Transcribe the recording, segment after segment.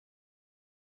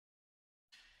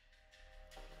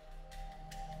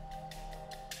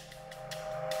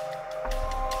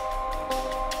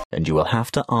and you will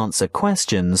have to answer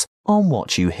questions on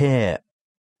what you hear.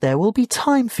 There will be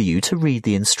time for you to read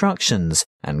the instructions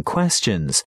and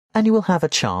questions, and you will have a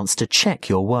chance to check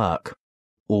your work.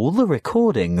 All the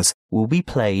recordings will be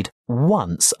played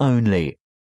once only.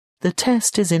 The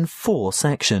test is in 4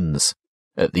 sections.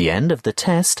 At the end of the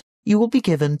test, you will be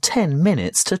given 10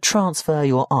 minutes to transfer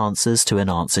your answers to an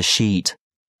answer sheet.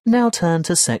 Now turn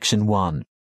to Section 1.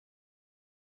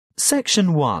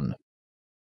 Section 1.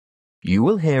 You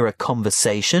will hear a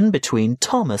conversation between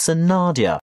Thomas and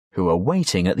Nadia, who are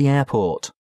waiting at the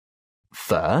airport.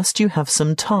 First, you have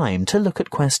some time to look at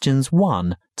questions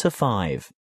 1 to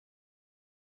 5.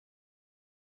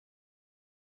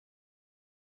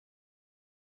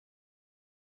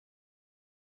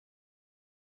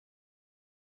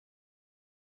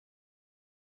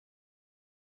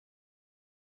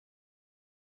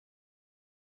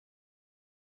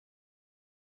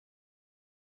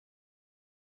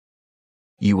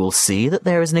 You will see that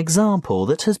there is an example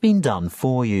that has been done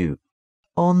for you.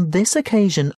 On this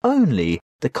occasion only,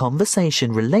 the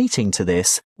conversation relating to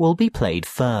this will be played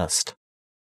first.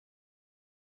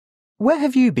 Where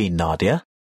have you been, Nadia?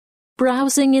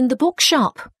 Browsing in the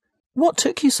bookshop. What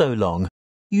took you so long?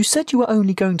 You said you were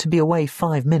only going to be away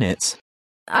 5 minutes.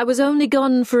 I was only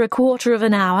gone for a quarter of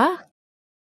an hour.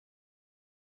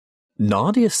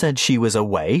 Nadia said she was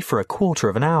away for a quarter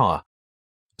of an hour.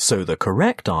 So the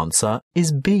correct answer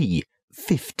is B,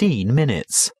 15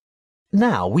 minutes.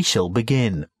 Now we shall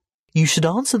begin. You should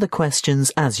answer the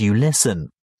questions as you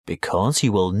listen, because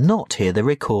you will not hear the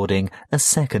recording a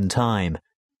second time.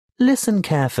 Listen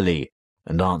carefully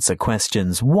and answer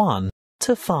questions 1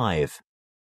 to 5.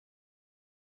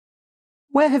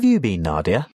 Where have you been,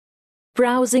 Nadia?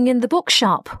 Browsing in the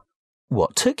bookshop.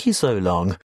 What took you so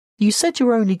long? You said you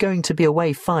were only going to be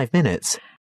away 5 minutes.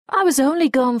 I was only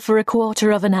gone for a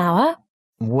quarter of an hour.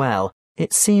 Well,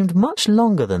 it seemed much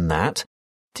longer than that.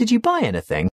 Did you buy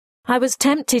anything? I was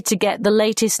tempted to get the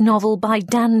latest novel by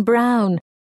Dan Brown,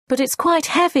 but it's quite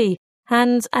heavy,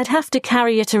 and I'd have to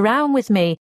carry it around with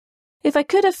me. If I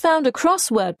could have found a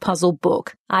crossword puzzle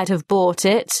book, I'd have bought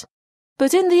it.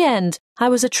 But in the end, I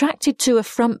was attracted to a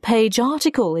front-page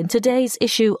article in today's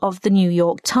issue of the New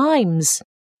York Times.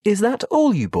 Is that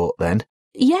all you bought then?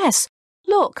 Yes.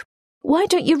 Look. Why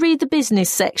don't you read the business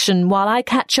section while I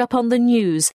catch up on the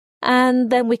news,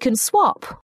 and then we can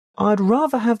swap? I'd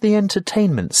rather have the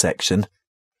entertainment section.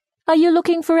 Are you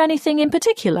looking for anything in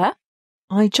particular?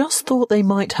 I just thought they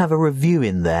might have a review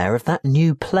in there of that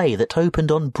new play that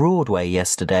opened on Broadway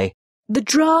yesterday. The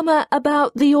drama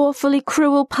about the awfully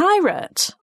cruel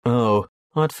pirate? Oh,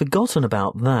 I'd forgotten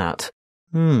about that.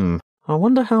 I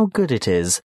wonder how good it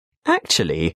is.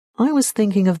 Actually, I was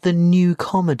thinking of the new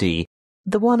comedy.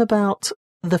 The one about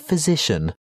the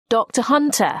physician. Dr.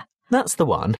 Hunter. That's the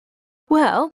one.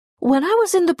 Well, when I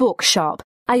was in the bookshop,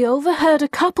 I overheard a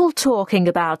couple talking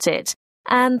about it,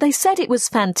 and they said it was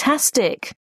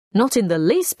fantastic. Not in the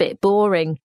least bit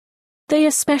boring. They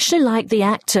especially liked the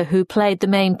actor who played the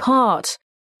main part.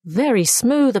 Very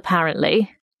smooth,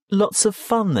 apparently. Lots of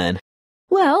fun, then.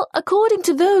 Well, according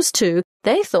to those two,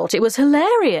 they thought it was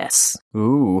hilarious.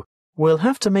 Ooh, we'll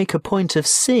have to make a point of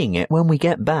seeing it when we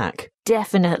get back.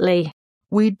 Definitely.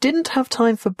 We didn't have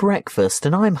time for breakfast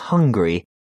and I'm hungry.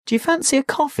 Do you fancy a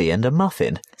coffee and a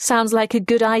muffin? Sounds like a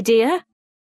good idea.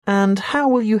 And how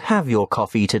will you have your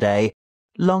coffee today?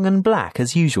 Long and black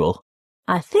as usual?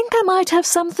 I think I might have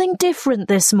something different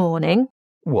this morning.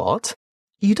 What?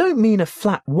 You don't mean a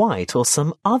flat white or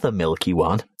some other milky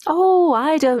one? Oh,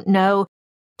 I don't know.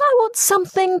 I want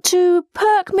something to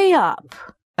perk me up.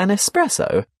 An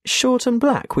espresso, short and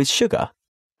black with sugar?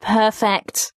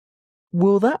 Perfect.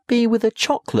 Will that be with a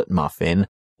chocolate muffin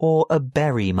or a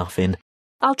berry muffin?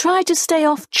 I'll try to stay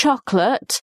off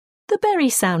chocolate. The berry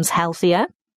sounds healthier.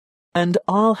 And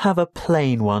I'll have a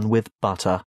plain one with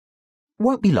butter.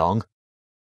 Won't be long.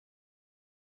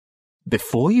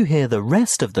 Before you hear the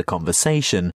rest of the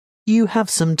conversation, you have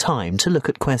some time to look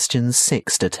at questions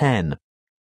 6 to 10.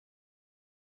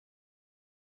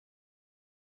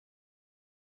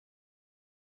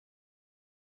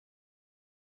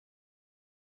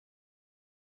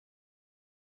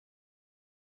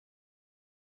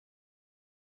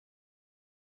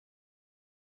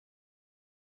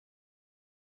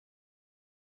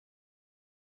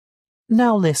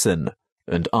 Now listen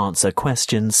and answer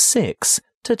questions 6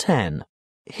 to 10.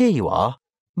 Here you are.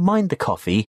 Mind the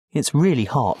coffee. It's really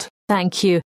hot. Thank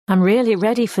you. I'm really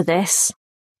ready for this.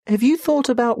 Have you thought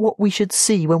about what we should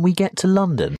see when we get to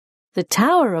London? The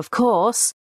Tower, of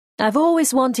course. I've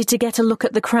always wanted to get a look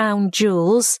at the Crown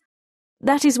Jewels.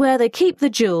 That is where they keep the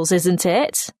jewels, isn't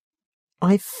it?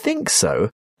 I think so.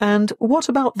 And what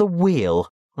about the wheel?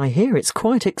 I hear it's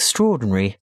quite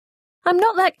extraordinary. I'm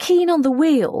not that keen on the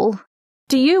wheel.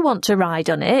 Do you want to ride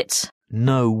on it?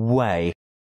 No way.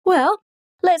 Well,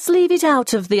 let's leave it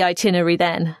out of the itinerary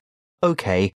then.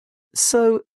 OK,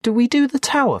 so do we do the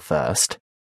tower first?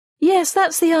 Yes,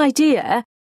 that's the idea.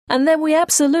 And then we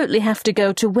absolutely have to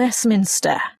go to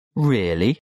Westminster.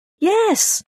 Really?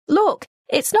 Yes. Look,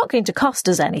 it's not going to cost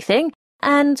us anything.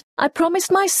 And I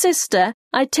promised my sister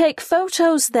I'd take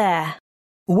photos there.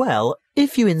 Well,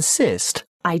 if you insist.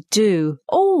 I do.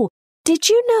 Oh, did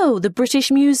you know the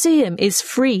British Museum is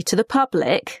free to the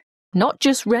public? Not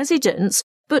just residents,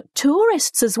 but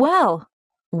tourists as well.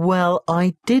 Well,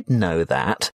 I did know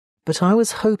that, but I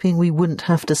was hoping we wouldn't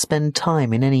have to spend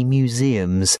time in any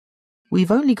museums.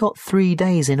 We've only got 3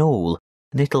 days in all,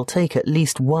 and it'll take at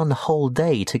least 1 whole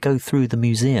day to go through the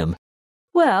museum.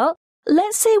 Well,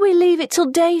 let's say we leave it till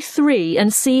day 3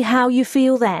 and see how you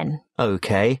feel then.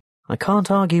 OK, I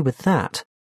can't argue with that.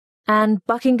 And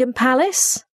Buckingham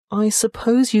Palace? I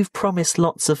suppose you've promised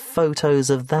lots of photos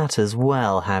of that as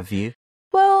well, have you?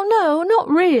 Well, no, not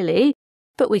really.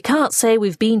 But we can't say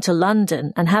we've been to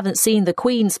London and haven't seen the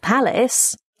Queen's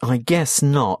Palace. I guess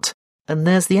not. And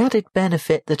there's the added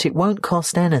benefit that it won't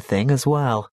cost anything as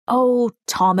well. Oh,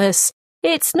 Thomas,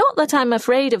 it's not that I'm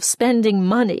afraid of spending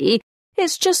money.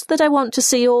 It's just that I want to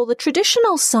see all the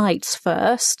traditional sites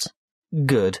first.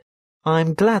 Good.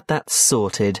 I'm glad that's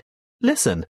sorted.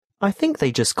 Listen, I think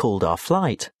they just called our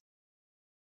flight.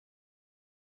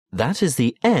 That is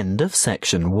the end of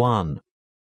section 1.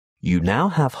 You now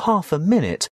have half a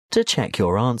minute to check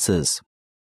your answers.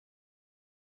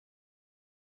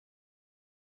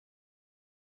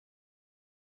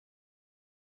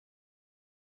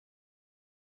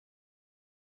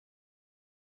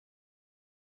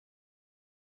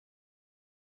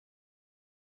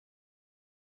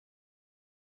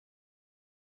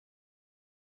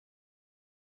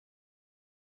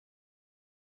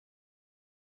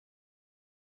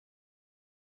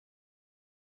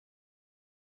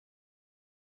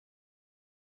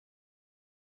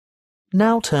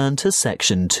 Now turn to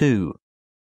Section 2.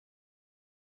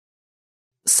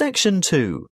 Section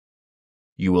 2.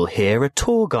 You will hear a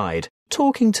tour guide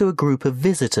talking to a group of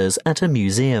visitors at a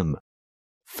museum.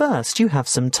 First, you have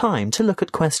some time to look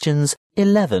at questions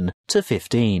 11 to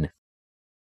 15.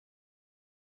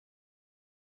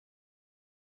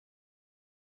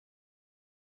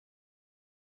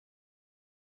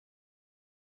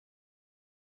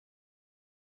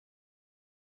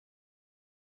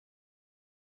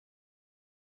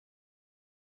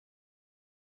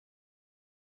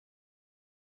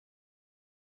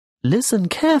 Listen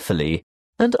carefully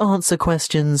and answer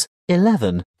questions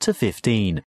 11 to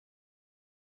 15.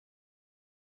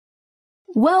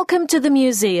 Welcome to the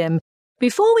museum.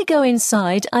 Before we go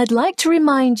inside, I'd like to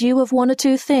remind you of 1 or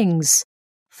 2 things.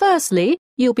 Firstly,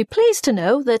 you'll be pleased to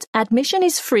know that admission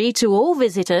is free to all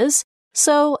visitors,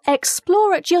 so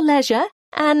explore at your leisure,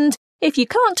 and if you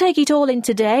can't take it all in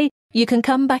today, you can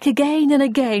come back again and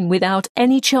again without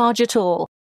any charge at all.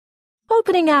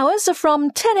 Opening hours are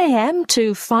from 10 a.m.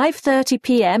 to 5:30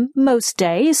 p.m. most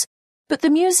days, but the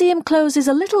museum closes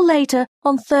a little later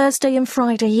on Thursday and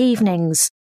Friday evenings.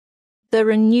 There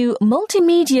are new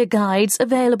multimedia guides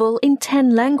available in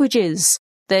 10 languages.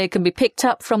 They can be picked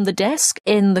up from the desk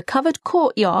in the covered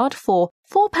courtyard for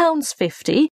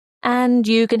 £4.50, and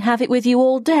you can have it with you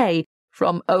all day,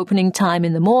 from opening time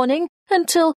in the morning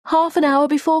until half an hour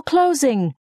before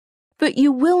closing. But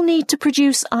you will need to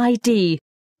produce ID.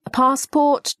 A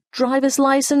passport, driver's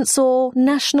license or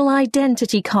national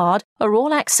identity card are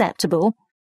all acceptable.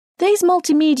 These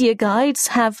multimedia guides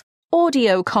have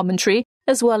audio commentary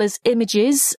as well as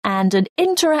images and an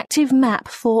interactive map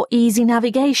for easy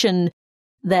navigation.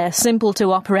 They're simple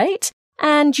to operate,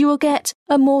 and you will get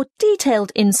a more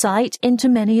detailed insight into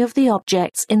many of the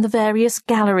objects in the various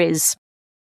galleries.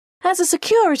 As a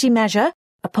security measure,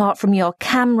 apart from your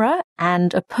camera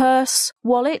and a purse,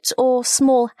 wallet or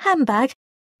small handbag,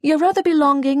 your other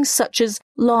belongings such as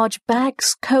large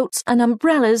bags, coats and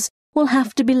umbrellas will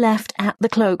have to be left at the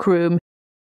cloakroom.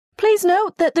 Please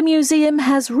note that the museum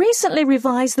has recently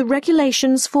revised the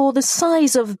regulations for the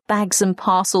size of bags and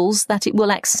parcels that it will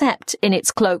accept in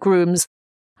its cloakrooms.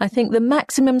 I think the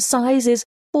maximum size is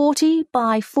 40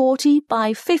 by 40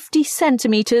 by 50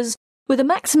 centimetres with a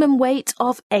maximum weight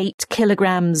of 8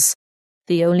 kilograms.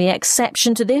 The only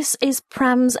exception to this is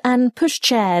prams and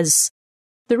pushchairs.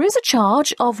 There is a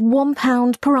charge of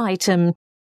 £1 per item.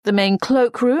 The main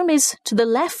cloakroom is to the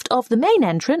left of the main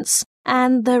entrance,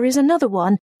 and there is another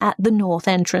one at the north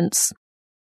entrance.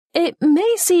 It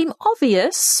may seem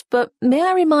obvious, but may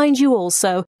I remind you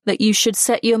also that you should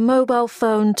set your mobile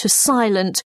phone to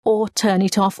silent or turn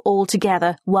it off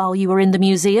altogether while you are in the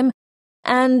museum,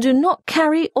 and do not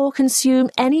carry or consume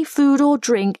any food or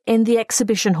drink in the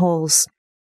exhibition halls.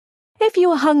 If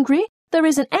you are hungry, there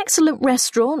is an excellent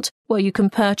restaurant where you can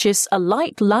purchase a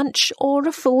light lunch or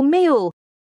a full meal.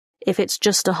 If it's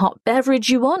just a hot beverage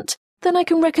you want, then I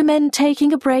can recommend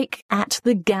taking a break at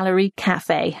the Gallery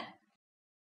Cafe.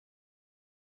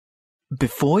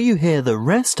 Before you hear the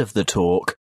rest of the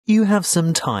talk, you have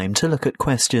some time to look at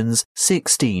questions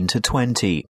 16 to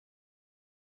 20.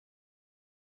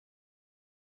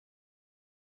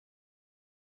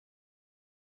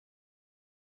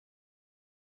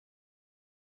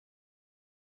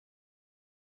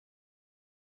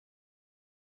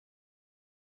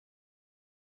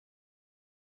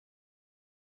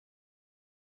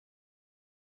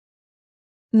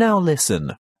 Now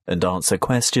listen and answer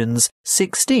questions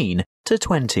 16 to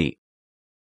 20.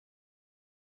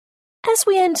 As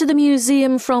we enter the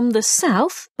museum from the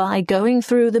south by going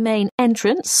through the main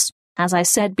entrance, as I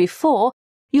said before,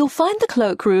 you'll find the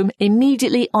cloakroom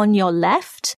immediately on your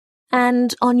left,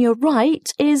 and on your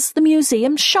right is the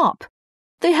museum shop.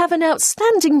 They have an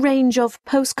outstanding range of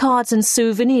postcards and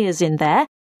souvenirs in there,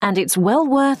 and it's well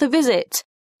worth a visit,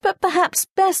 but perhaps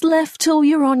best left till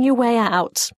you're on your way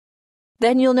out.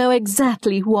 Then you'll know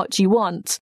exactly what you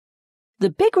want.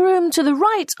 The big room to the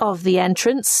right of the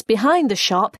entrance, behind the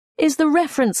shop, is the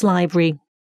reference library.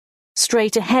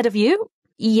 Straight ahead of you,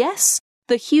 yes,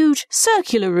 the huge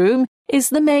circular room is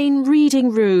the main reading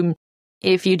room.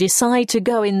 If you decide to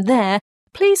go in there,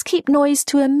 please keep noise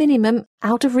to a minimum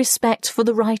out of respect for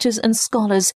the writers and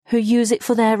scholars who use it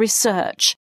for their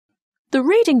research. The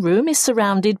reading room is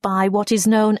surrounded by what is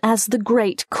known as the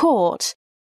Great Court.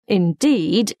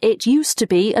 Indeed, it used to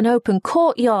be an open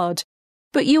courtyard,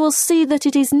 but you will see that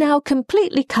it is now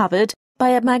completely covered by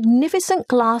a magnificent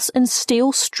glass and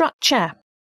steel structure.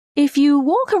 If you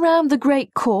walk around the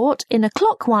Great Court in a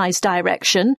clockwise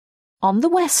direction, on the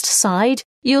west side,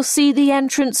 you'll see the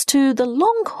entrance to the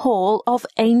Long Hall of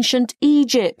Ancient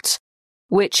Egypt,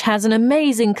 which has an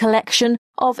amazing collection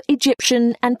of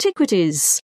Egyptian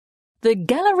antiquities. The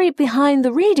gallery behind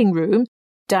the reading room,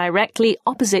 directly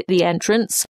opposite the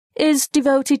entrance, is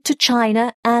devoted to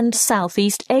China and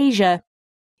Southeast Asia.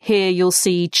 Here you'll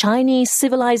see Chinese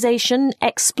civilization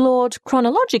explored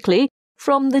chronologically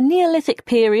from the Neolithic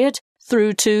period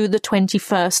through to the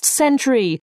 21st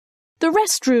century. The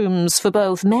restrooms for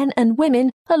both men and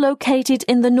women are located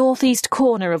in the northeast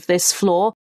corner of this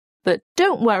floor, but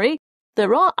don't worry,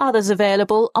 there are others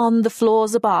available on the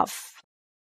floors above.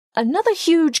 Another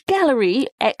huge gallery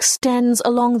extends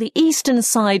along the eastern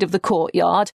side of the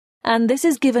courtyard, and this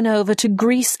is given over to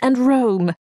Greece and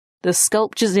Rome. The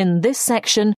sculptures in this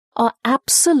section are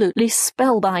absolutely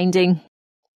spellbinding.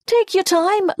 Take your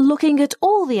time looking at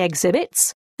all the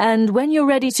exhibits, and when you're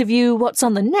ready to view what's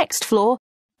on the next floor,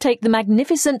 take the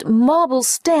magnificent marble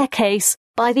staircase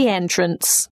by the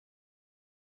entrance.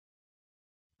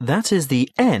 That is the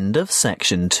end of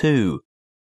section 2.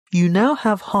 You now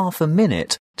have half a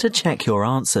minute to check your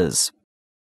answers.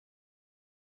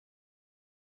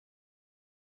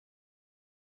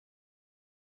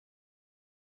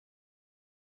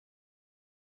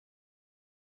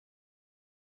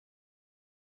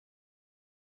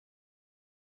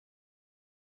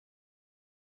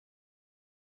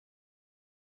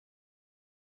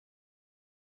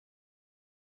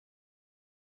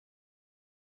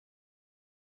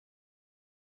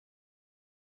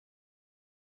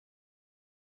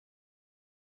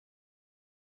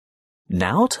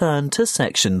 Now turn to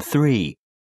section 3.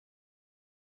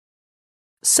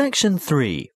 Section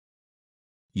 3.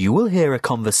 You will hear a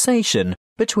conversation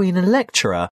between a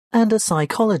lecturer and a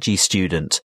psychology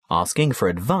student asking for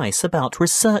advice about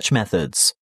research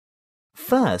methods.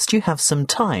 First, you have some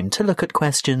time to look at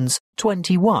questions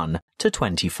 21 to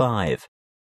 25.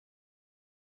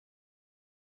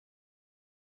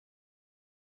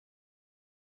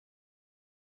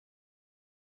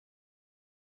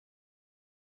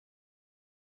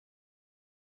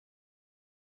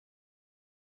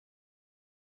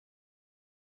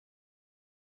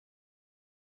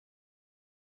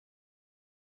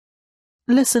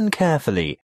 Listen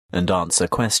carefully and answer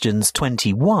questions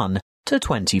 21 to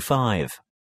 25.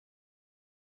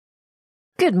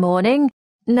 Good morning.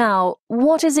 Now,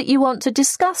 what is it you want to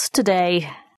discuss today?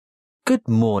 Good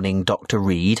morning, Dr.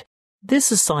 Reed.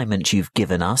 This assignment you've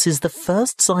given us is the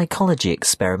first psychology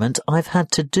experiment I've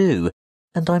had to do,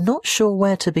 and I'm not sure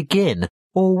where to begin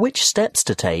or which steps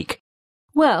to take.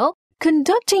 Well,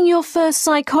 conducting your first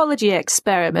psychology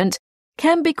experiment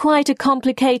can be quite a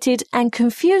complicated and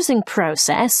confusing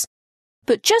process,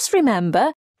 but just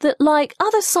remember that, like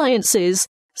other sciences,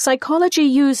 psychology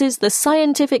uses the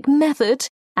scientific method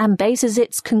and bases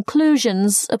its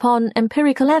conclusions upon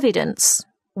empirical evidence.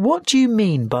 What do you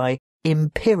mean by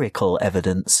empirical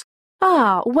evidence?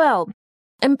 Well,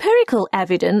 empirical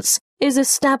evidence is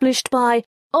established by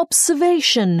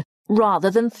observation rather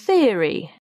than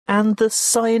theory. And the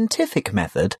scientific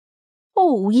method?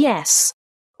 Oh, yes.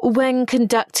 When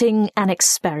conducting an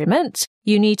experiment,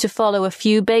 you need to follow a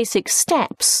few basic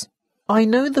steps. I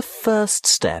know the first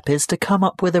step is to come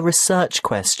up with a research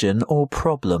question or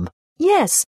problem.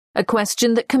 Yes, a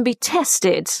question that can be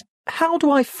tested. How do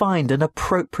I find an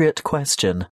appropriate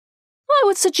question? I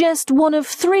would suggest one of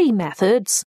 3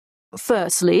 methods.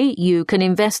 Firstly, you can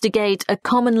investigate a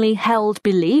commonly held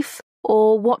belief,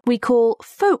 or what we call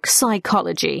folk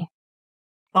psychology.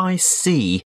 I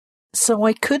see. So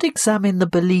I could examine the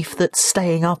belief that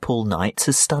staying up all night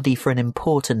to study for an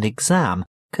important exam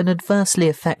can adversely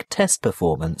affect test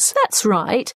performance. That's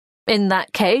right. In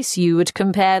that case, you would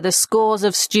compare the scores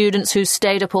of students who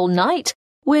stayed up all night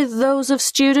with those of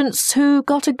students who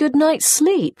got a good night's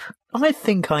sleep. I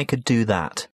think I could do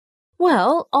that.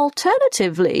 Well,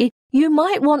 alternatively, you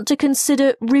might want to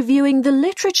consider reviewing the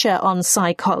literature on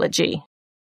psychology.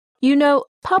 You know,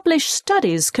 published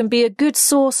studies can be a good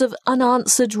source of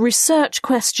unanswered research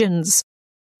questions.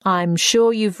 I'm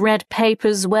sure you've read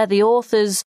papers where the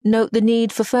authors note the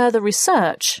need for further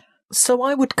research. So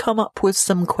I would come up with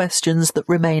some questions that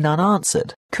remain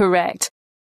unanswered. Correct.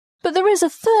 But there is a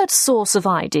third source of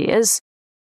ideas.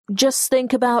 Just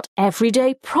think about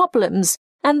everyday problems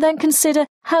and then consider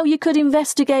how you could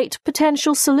investigate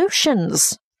potential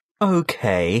solutions.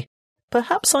 Okay.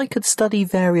 Perhaps I could study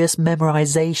various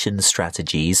memorization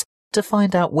strategies to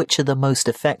find out which are the most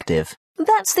effective.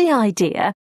 That's the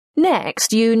idea.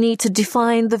 Next, you need to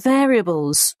define the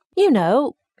variables. You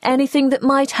know, anything that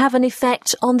might have an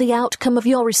effect on the outcome of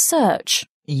your research.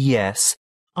 Yes,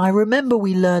 I remember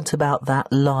we learnt about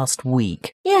that last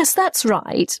week. Yes, that's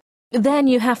right. Then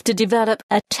you have to develop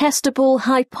a testable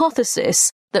hypothesis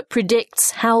that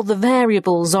predicts how the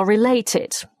variables are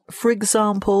related. For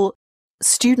example,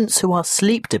 students who are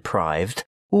sleep deprived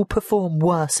will perform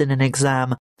worse in an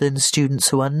exam than students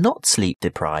who are not sleep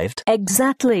deprived.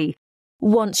 Exactly.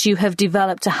 Once you have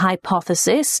developed a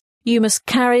hypothesis, you must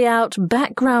carry out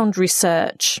background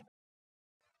research.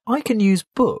 I can use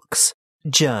books,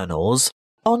 journals,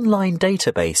 online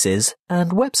databases,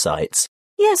 and websites.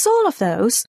 Yes, all of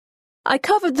those. I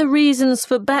covered the reasons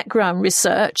for background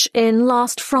research in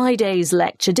last Friday's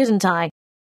lecture, didn't I?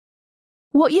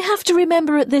 What you have to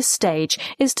remember at this stage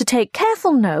is to take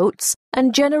careful notes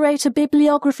and generate a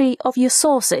bibliography of your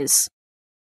sources.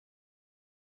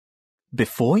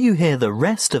 Before you hear the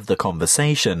rest of the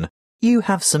conversation, you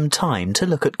have some time to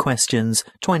look at questions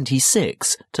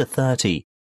 26 to 30.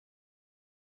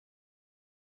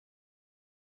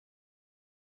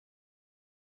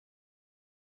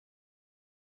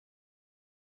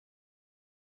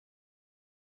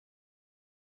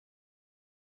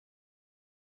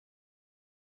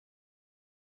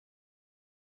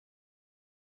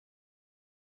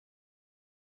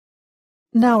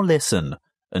 Now listen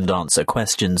and answer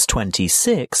questions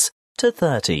 26 to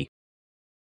 30.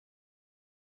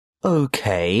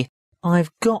 OK,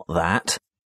 I've got that.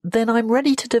 Then I'm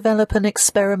ready to develop an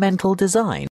experimental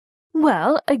design.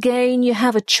 Well, again, you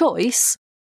have a choice.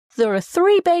 There are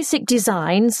 3 basic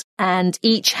designs, and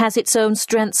each has its own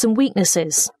strengths and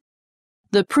weaknesses.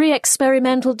 The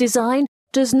pre-experimental design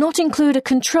does not include a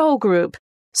control group,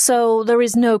 so there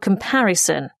is no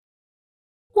comparison.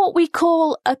 What we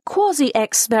call a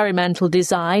quasi-experimental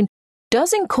design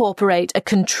does incorporate a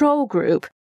control group,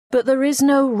 but there is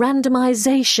no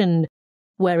randomization,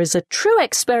 whereas a true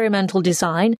experimental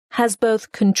design has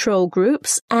both control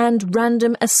groups and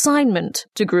random assignment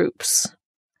to groups.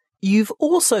 You've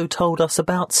also told us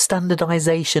about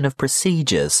standardization of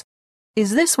procedures.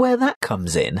 Is this where that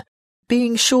comes in?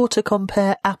 Being sure to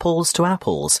compare apples to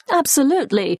apples?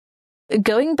 Absolutely.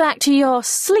 Going back to your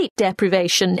sleep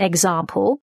deprivation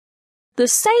example, the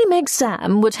same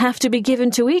exam would have to be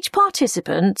given to each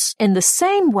participant in the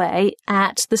same way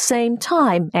at the same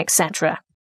time, etc.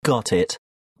 Got it.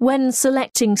 When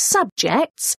selecting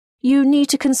subjects, you need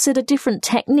to consider different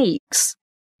techniques.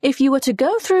 If you were to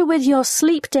go through with your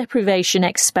sleep deprivation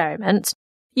experiment,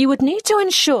 you would need to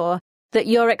ensure that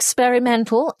your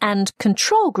experimental and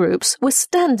control groups were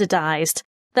standardized.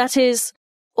 That is,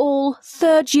 all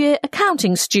third-year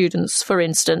accounting students, for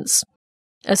instance.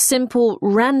 A simple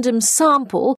random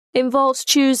sample involves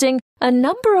choosing a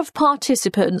number of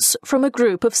participants from a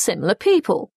group of similar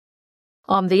people.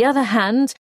 On the other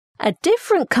hand, a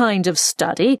different kind of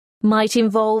study might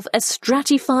involve a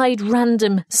stratified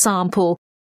random sample,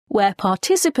 where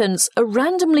participants are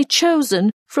randomly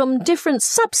chosen from different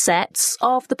subsets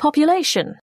of the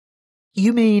population.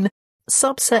 You mean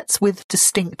subsets with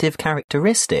distinctive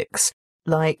characteristics,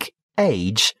 like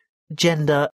age,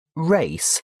 gender,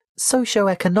 race,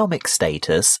 socioeconomic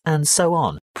status, and so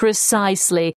on?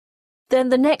 Precisely. Then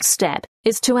the next step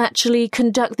is to actually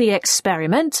conduct the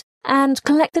experiment and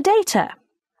collect the data.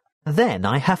 Then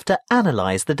I have to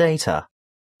analyse the data.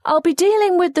 I'll be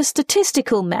dealing with the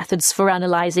statistical methods for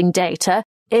analysing data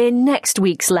in next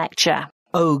week's lecture.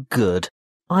 Oh, good.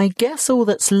 I guess all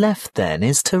that's left then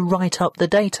is to write up the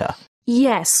data.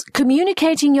 Yes,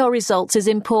 communicating your results is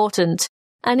important.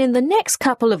 And in the next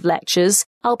couple of lectures,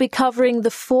 I'll be covering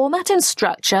the format and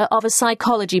structure of a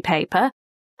psychology paper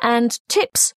and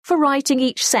tips for writing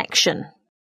each section.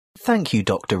 Thank you,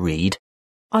 Dr. Reed.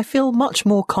 I feel much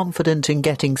more confident in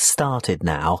getting started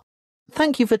now.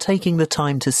 Thank you for taking the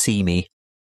time to see me.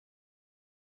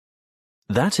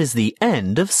 That is the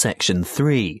end of section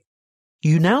 3.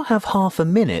 You now have half a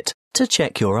minute to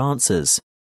check your answers.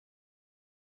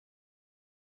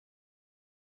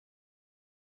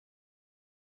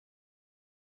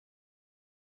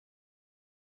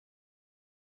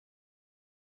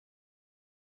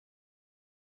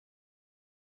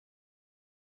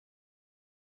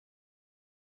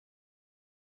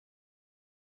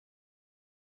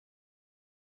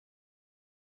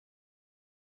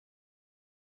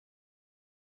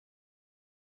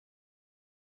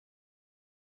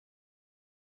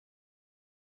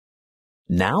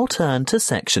 Now turn to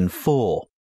section 4.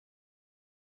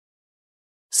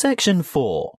 Section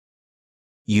 4.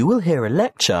 You will hear a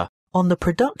lecture on the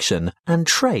production and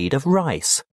trade of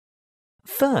rice.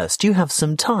 First, you have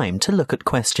some time to look at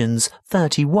questions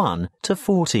 31 to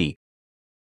 40.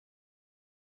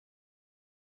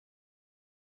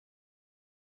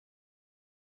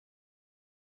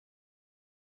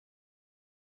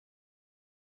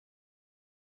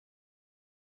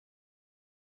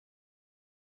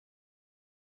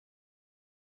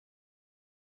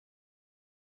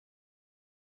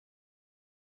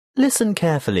 Listen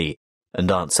carefully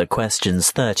and answer questions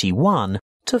 31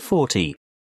 to 40.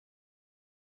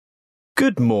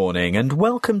 Good morning and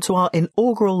welcome to our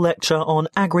inaugural lecture on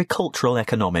agricultural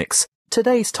economics.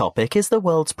 Today's topic is the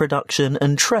world's production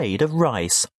and trade of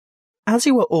rice. As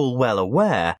you are all well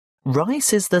aware,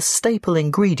 rice is the staple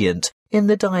ingredient in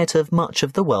the diet of much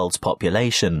of the world's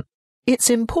population. Its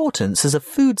importance as a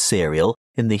food cereal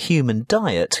in the human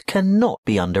diet cannot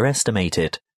be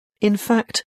underestimated. In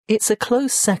fact, it's a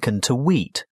close second to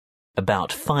wheat.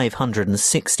 About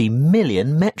 560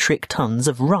 million metric tons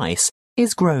of rice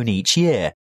is grown each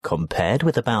year, compared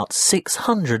with about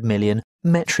 600 million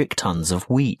metric tons of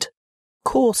wheat.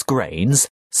 Coarse grains,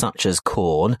 such as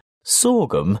corn,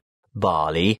 sorghum,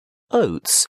 barley,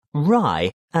 oats,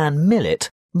 rye, and millet,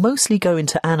 mostly go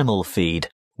into animal feed,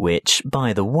 which,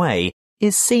 by the way,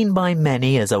 is seen by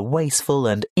many as a wasteful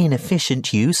and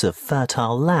inefficient use of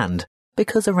fertile land,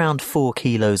 because around 4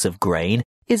 kilos of grain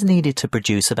is needed to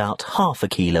produce about half a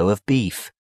kilo of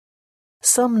beef.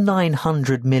 Some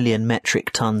 900 million metric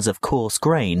tons of coarse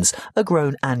grains are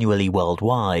grown annually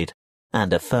worldwide,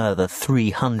 and a further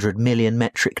 300 million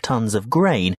metric tons of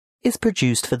grain is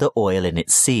produced for the oil in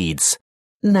its seeds.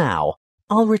 Now,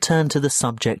 I'll return to the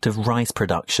subject of rice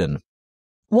production.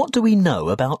 What do we know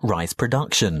about rice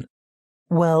production?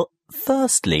 Well,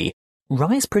 firstly,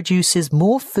 rice produces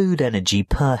more food energy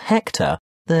per hectare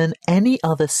than any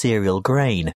other cereal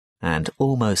grain, and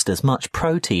almost as much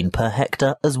protein per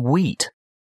hectare as wheat.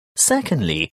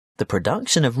 Secondly, the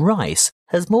production of rice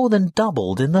has more than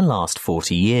doubled in the last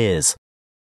 40 years.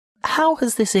 How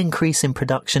has this increase in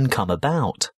production come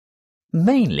about?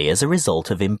 Mainly as a result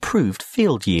of improved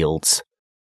field yields.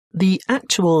 The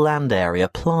actual land area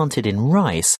planted in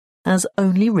rice has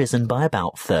only risen by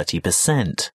about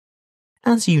 30%.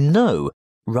 As you know,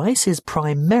 rice is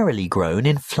primarily grown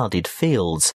in flooded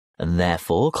fields, and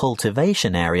therefore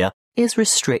cultivation area is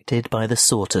restricted by the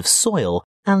sort of soil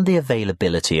and the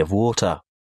availability of water.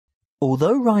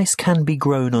 Although rice can be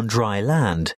grown on dry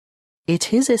land,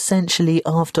 it is essentially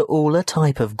after all a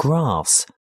type of grass.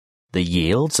 The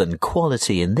yields and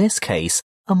quality in this case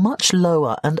are much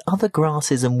lower, and other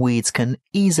grasses and weeds can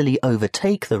easily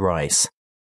overtake the rice.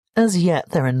 As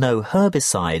yet, there are no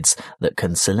herbicides that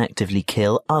can selectively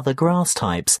kill other grass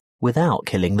types without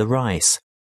killing the rice.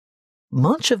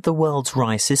 Much of the world's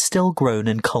rice is still grown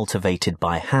and cultivated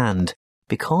by hand,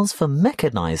 because for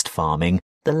mechanized farming,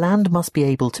 the land must be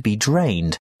able to be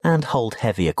drained and hold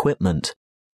heavy equipment.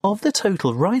 Of the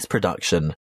total rice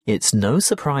production, It's no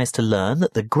surprise to learn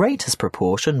that the greatest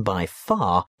proportion by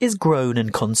far is grown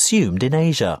and consumed in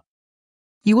Asia.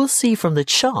 You will see from the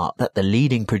chart that the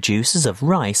leading producers of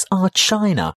rice are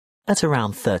China at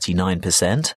around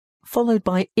 39%, followed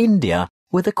by India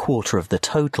with a quarter of the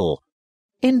total.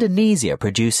 Indonesia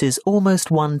produces almost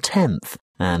 1/10,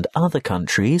 and other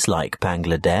countries like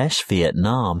Bangladesh,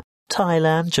 Vietnam,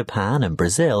 Thailand, Japan and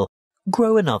Brazil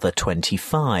grow another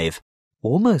 25,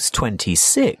 almost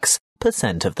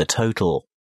 26% of the total.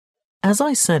 As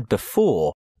I said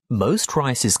before, most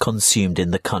rice is consumed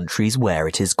in the countries where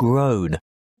it is grown.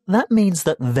 That means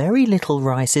that very little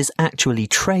rice is actually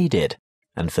traded,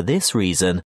 and for this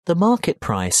reason, the market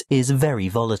price is very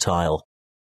volatile.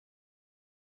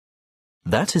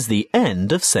 That is the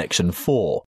end of section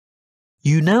 4.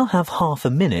 You now have half a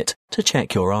minute to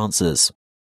check your answers.